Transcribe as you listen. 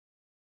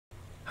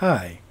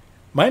Hi,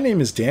 my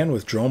name is Dan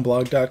with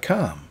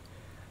Droneblog.com.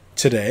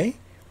 Today,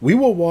 we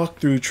will walk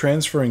through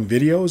transferring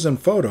videos and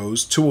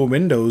photos to a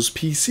Windows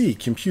PC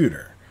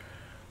computer.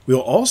 We'll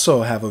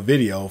also have a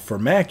video for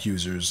Mac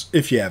users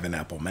if you have an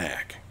Apple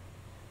Mac.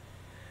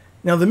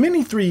 Now, the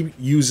Mini 3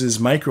 uses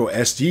micro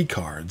SD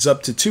cards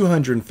up to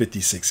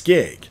 256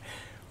 gig,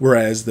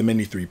 whereas the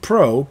Mini 3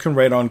 Pro can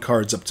write on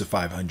cards up to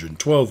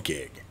 512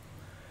 gig.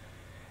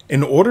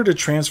 In order to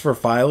transfer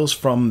files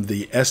from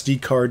the SD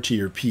card to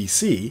your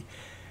PC,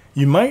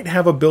 you might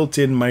have a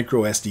built-in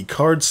micro SD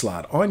card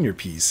slot on your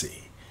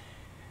PC.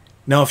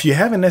 Now, if you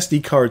have an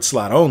SD card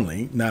slot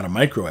only, not a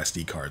micro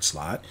SD card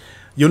slot,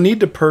 you'll need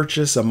to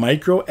purchase a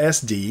micro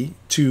SD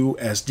to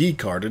SD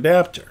card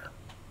adapter.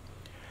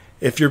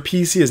 If your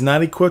PC is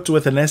not equipped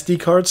with an SD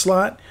card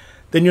slot,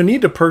 then you'll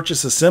need to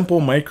purchase a simple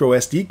micro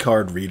SD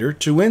card reader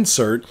to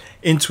insert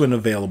into an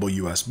available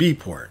USB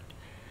port.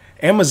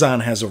 Amazon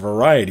has a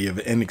variety of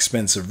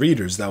inexpensive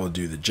readers that will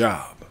do the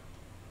job.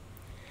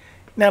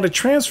 Now, to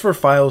transfer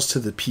files to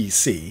the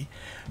PC,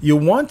 you'll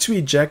want to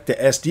eject the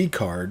SD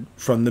card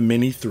from the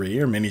Mini 3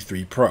 or Mini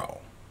 3 Pro.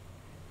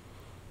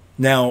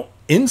 Now,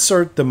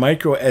 insert the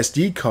micro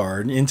SD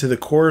card into the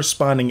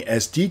corresponding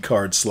SD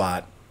card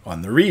slot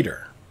on the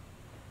reader.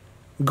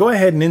 Go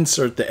ahead and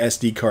insert the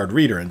SD card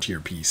reader into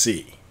your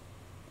PC.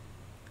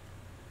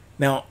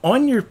 Now,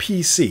 on your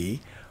PC,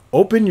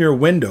 open your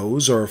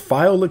Windows or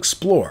File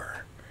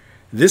Explorer.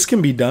 This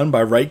can be done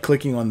by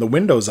right-clicking on the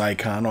Windows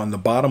icon on the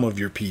bottom of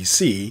your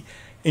PC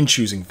and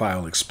choosing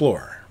File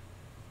Explorer.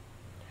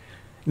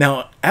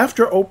 Now,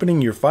 after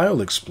opening your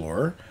File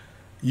Explorer,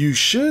 you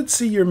should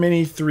see your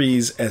Mini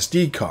 3's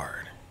SD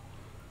card.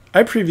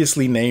 I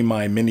previously named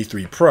my Mini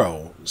 3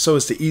 Pro so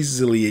as to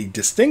easily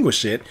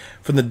distinguish it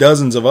from the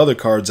dozens of other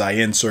cards I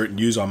insert and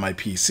use on my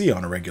PC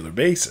on a regular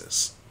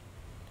basis.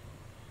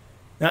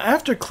 Now,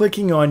 after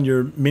clicking on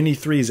your Mini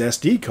 3's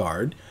SD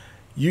card,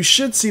 you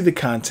should see the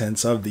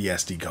contents of the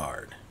SD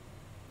card.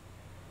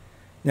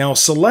 Now,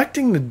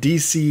 selecting the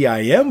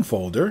DCIM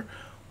folder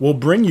will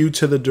bring you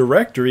to the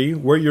directory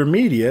where your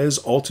media is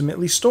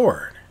ultimately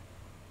stored.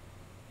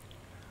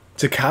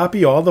 To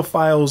copy all the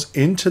files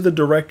into the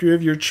directory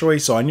of your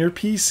choice on your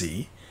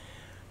PC,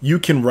 you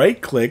can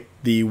right-click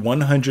the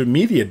 100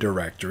 Media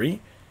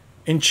directory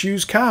and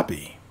choose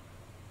Copy.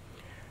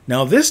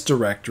 Now, this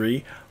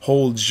directory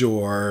holds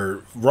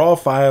your RAW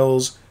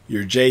files,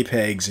 your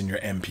JPEGs, and your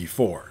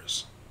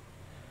MP4s.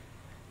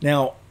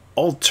 Now,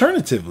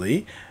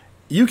 alternatively,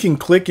 you can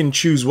click and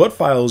choose what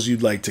files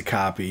you'd like to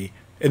copy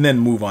and then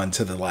move on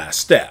to the last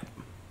step.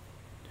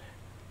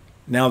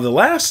 Now, the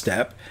last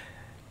step,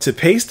 to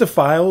paste the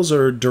files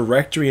or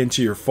directory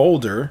into your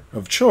folder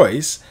of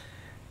choice,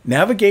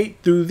 navigate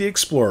through the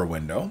Explorer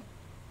window,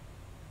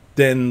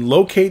 then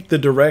locate the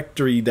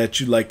directory that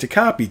you'd like to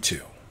copy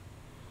to.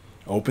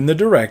 Open the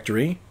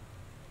directory,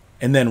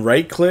 and then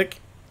right-click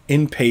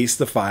and paste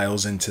the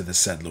files into the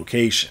said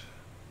location.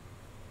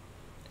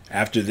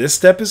 After this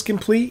step is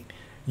complete,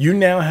 you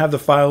now have the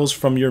files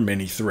from your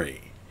Mini 3.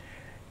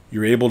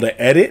 You're able to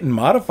edit and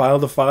modify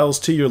the files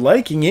to your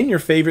liking in your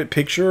favorite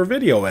picture or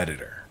video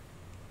editor.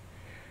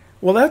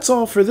 Well, that's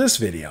all for this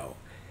video.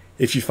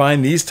 If you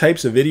find these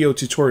types of video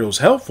tutorials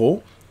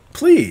helpful,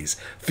 please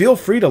feel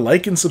free to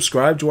like and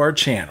subscribe to our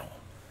channel.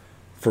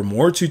 For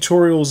more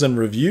tutorials and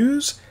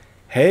reviews,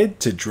 head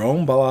to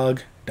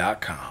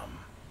Droneblog.com.